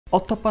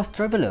Octopath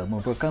Traveler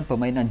merupakan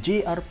permainan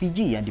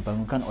JRPG yang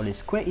dibangunkan oleh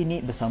Square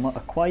Enix bersama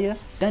Acquire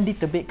dan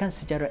diterbitkan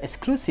secara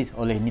eksklusif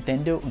oleh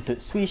Nintendo untuk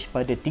Switch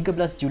pada 13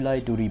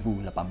 Julai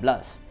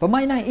 2018.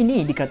 Permainan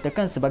ini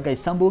dikatakan sebagai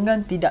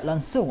sambungan tidak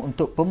langsung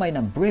untuk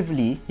permainan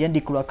Bravely yang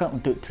dikeluarkan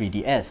untuk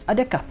 3DS.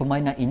 Adakah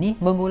permainan ini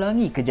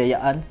mengulangi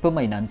kejayaan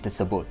permainan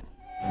tersebut?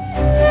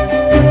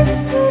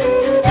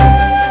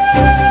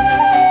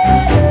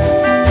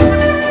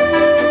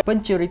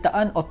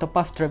 Penceritaan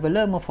Octopath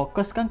Traveler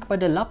memfokuskan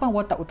kepada 8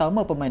 watak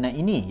utama permainan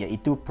ini,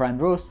 iaitu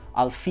Primrose,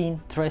 Alphine,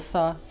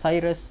 Tressa,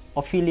 Cyrus,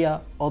 Ophelia,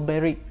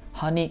 Alberic,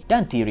 Hanik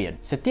dan Tyrion.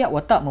 Setiap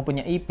watak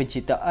mempunyai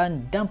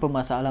penciptaan dan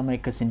permasalahan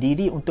mereka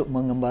sendiri untuk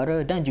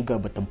mengembara dan juga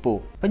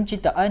bertempur.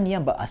 Penciptaan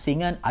yang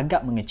berasingan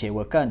agak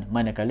mengecewakan,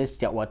 manakala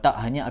setiap watak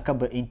hanya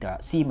akan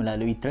berinteraksi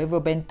melalui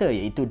travel banter,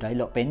 iaitu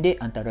dialog pendek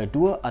antara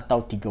 2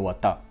 atau 3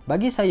 watak.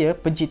 Bagi saya,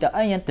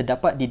 penciptaan yang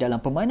terdapat di dalam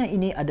permainan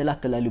ini adalah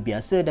terlalu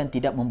biasa dan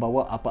tidak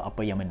membawa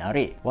apa-apa yang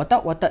menarik.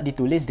 Watak-watak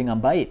ditulis dengan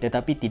baik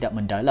tetapi tidak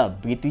mendalam,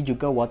 begitu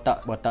juga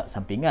watak-watak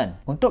sampingan.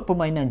 Untuk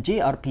permainan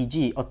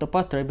JRPG,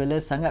 Octopath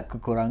Traveler sangat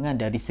kekurangan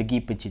dari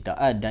segi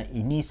penciptaan dan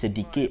ini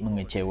sedikit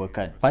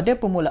mengecewakan. Pada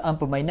permulaan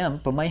permainan,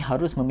 pemain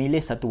harus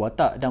memilih satu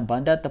watak dan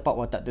bandar tempat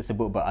watak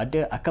tersebut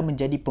berada akan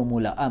menjadi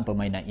permulaan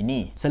permainan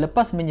ini.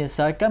 Selepas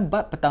menyelesaikan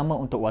bab pertama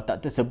untuk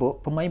watak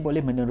tersebut, pemain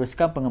boleh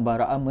meneruskan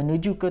pengembaraan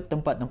menuju ke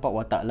tempat-tempat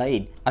watak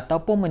lain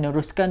ataupun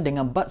meneruskan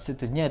dengan bab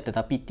seterusnya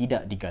tetapi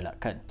tidak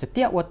digalakkan.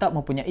 Setiap watak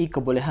mempunyai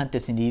kebolehan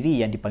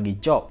tersendiri yang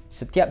dipanggil job.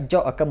 Setiap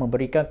job akan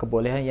memberikan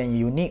kebolehan yang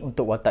unik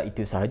untuk watak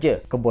itu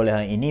sahaja.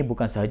 Kebolehan ini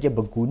bukan sahaja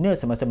berguna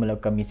semasa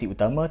melakukan misi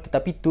utama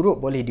tetapi turut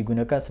boleh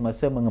digunakan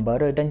semasa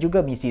mengembara dan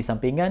juga misi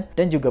sampingan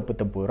dan juga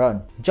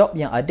pertempuran. Job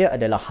yang ada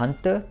adalah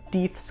Hunter,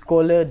 Thief,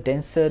 Scholar,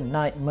 Dancer,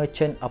 Knight,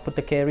 Merchant,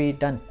 Apothecary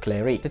dan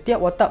Cleric.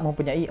 Setiap watak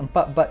mempunyai 4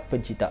 bab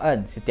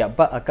penciptaan. Setiap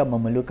bab akan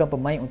memerlukan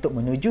pemain untuk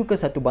menuju ke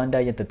satu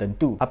bandar yang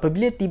tertentu.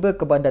 Apabila tiba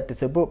ke bandar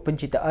tersebut,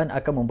 penciptaan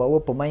akan membawa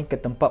pemain ke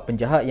tempat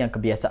penjahat yang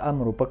kebiasaan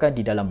merupakan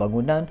di dalam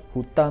bangunan,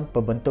 hutan,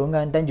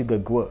 pembentungan dan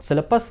juga gua.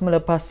 Selepas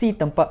melepasi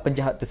tempat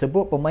penjahat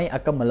tersebut, pemain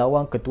akan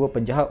melawan ketua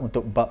penjahat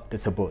untuk bab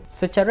tersebut.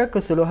 Secara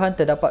keseluruhan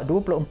terdapat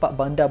 24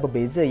 bandar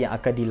berbeza yang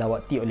akan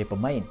dilawati oleh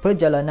pemain.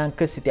 Perjalanan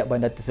ke setiap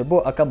bandar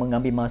tersebut akan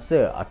mengambil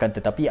masa, akan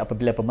tetapi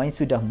apabila pemain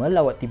sudah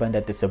melawati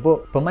bandar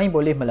tersebut, pemain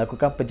boleh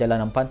melakukan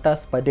perjalanan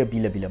pantas pada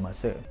bila-bila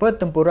masa.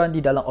 Pertempuran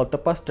di dalam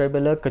Octopath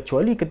Traveler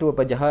kecuali ketua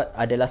penjahat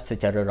adalah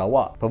secara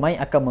rawak. Pemain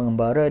akan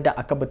mengembara dan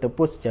akan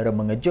bertempur secara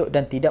mengejut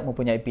dan tidak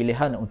mempunyai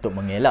pilihan untuk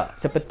mengelak.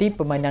 Seperti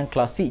permainan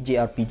klasik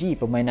JRPG,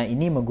 permainan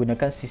ini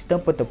menggunakan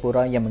sistem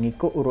pertempuran yang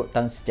mengikut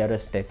urutan secara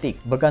statik.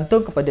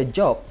 Bergantung kepada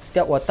job,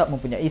 setiap watak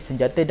mempunyai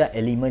senjata dan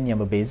elemen yang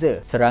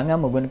berbeza. Serangan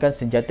menggunakan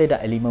senjata dan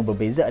elemen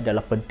berbeza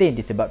adalah penting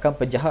disebabkan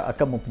penjahat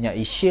akan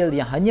mempunyai shield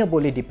yang hanya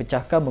boleh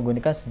dipecahkan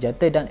menggunakan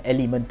senjata dan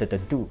elemen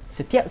tertentu.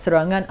 Setiap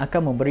serangan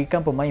akan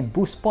memberikan pemain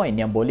boost point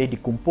yang boleh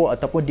dikumpul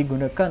ataupun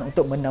digunakan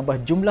untuk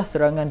menambah jumlah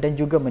serangan dan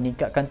juga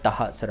meningkatkan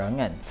tahap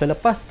serangan.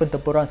 Selepas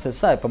pertempuran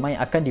selesai, pemain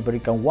akan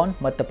diberikan wand,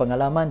 mata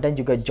pengalaman dan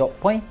juga job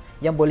point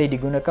yang boleh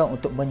digunakan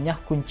untuk menyah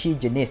kunci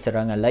jenis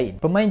serangan lain.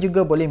 Pemain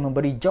juga boleh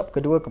memberi job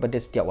kedua kepada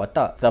setiap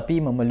watak,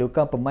 tetapi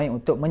memerlukan pemain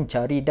untuk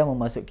mencari dan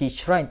memasuki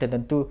shrine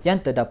tertentu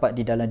yang terdapat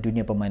di dalam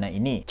dunia permainan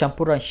ini.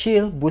 Campuran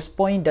shield, boost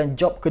point dan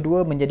job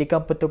kedua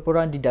menjadikan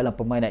pertempuran di dalam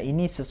permainan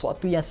ini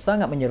sesuatu yang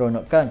sangat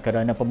menyeronokkan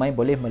kerana pemain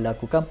boleh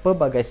melakukan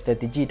pelbagai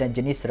strategi dan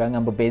jenis serangan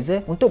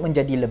berbeza untuk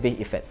menjadi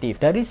lebih efektif.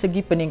 Dari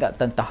segi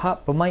peningkatan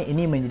tahap, pemain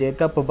ini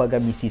menyediakan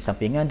pelbagai misi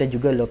sampingan dan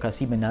juga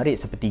lokasi menarik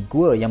seperti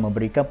gua yang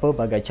memberikan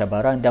pelbagai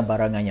cabaran dan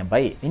barangan yang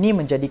baik. Ini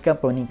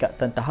menjadikan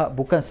peningkatan tahap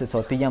bukan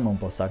sesuatu yang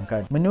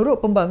membosankan. Menurut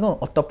Pembangun,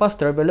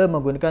 Octopath Traveler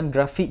menggunakan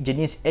grafik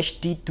jenis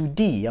HD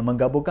 2D yang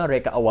menggabungkan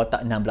rekaan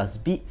watak 16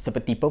 bit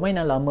seperti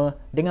permainan lama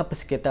dengan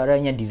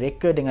persekitaran yang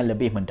direka dengan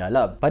lebih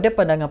mendalam. Pada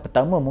pandangan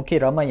pertama,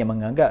 mungkin ramai yang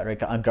menganggap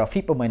rekaan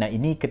grafik permainan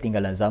ini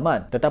ketinggalan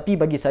zaman. Tetapi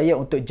bagi saya,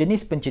 untuk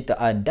jenis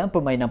penciptaan dan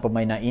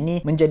permainan-permainan ini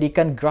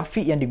menjadikan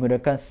grafik yang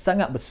digunakan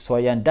sangat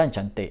bersesuaian dan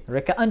cantik.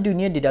 Rekaan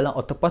dunia di dalam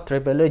Octopath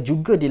Traveler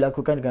juga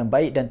dilakukan dengan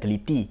baik dan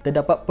teliti.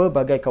 Terdapat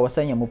pelbagai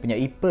kawasan yang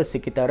mempunyai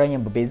persekitaran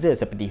yang berbeza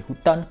seperti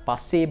hutan,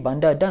 pasir,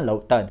 bandar dan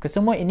lautan.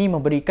 Kesemua ini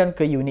memberikan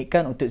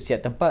keunikan untuk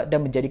setiap tempat dan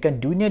menjadikan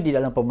dunia di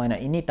dalam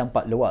permainan ini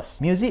tampak luas.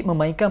 Muzik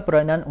memainkan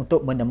peranan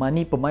untuk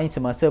menemani pemain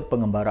semasa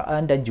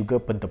pengembaraan dan juga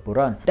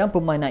pertempuran, dan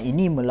permainan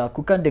ini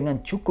melakukan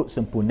dengan cukup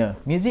sempurna.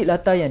 Muzik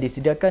latar yang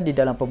disediakan di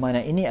dalam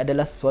permainan ini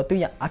adalah sesuatu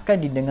yang akan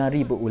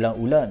didengari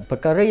berulang-ulang.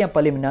 Perkara yang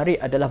paling menarik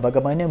adalah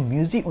bagaimana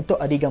muzik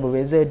untuk adegan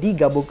berbeza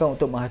digabungkan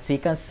untuk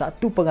menghasilkan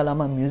satu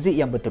pengalaman muzik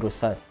yang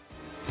berterusan.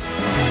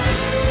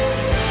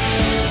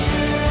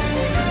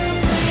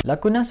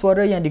 Lakonan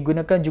suara yang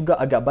digunakan juga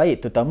agak baik,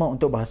 terutama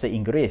untuk bahasa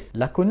Inggeris.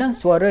 Lakonan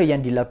suara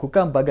yang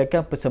dilakukan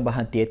bagaikan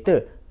persembahan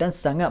teater dan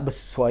sangat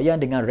bersesuaian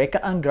dengan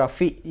rekaan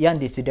grafik yang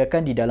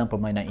disediakan di dalam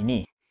permainan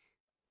ini.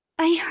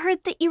 I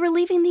heard that you were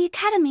leaving the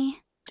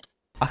academy.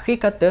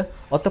 Akhir kata,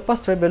 Octopath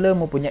Traveler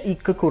mempunyai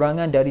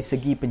kekurangan dari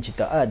segi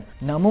penciptaan.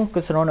 Namun,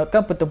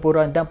 keseronokan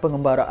pertempuran dan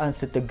pengembaraan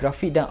serta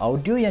grafik dan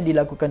audio yang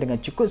dilakukan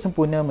dengan cukup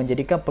sempurna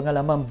menjadikan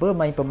pengalaman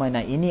bermain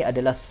permainan ini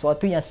adalah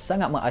sesuatu yang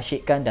sangat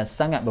mengasyikkan dan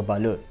sangat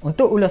berbalut.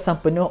 Untuk ulasan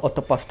penuh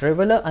Octopath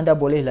Traveler, anda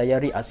boleh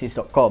layari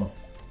aksiz.com.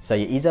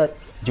 Saya Izzat,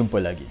 jumpa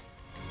lagi.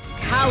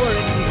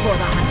 Cowering before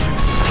the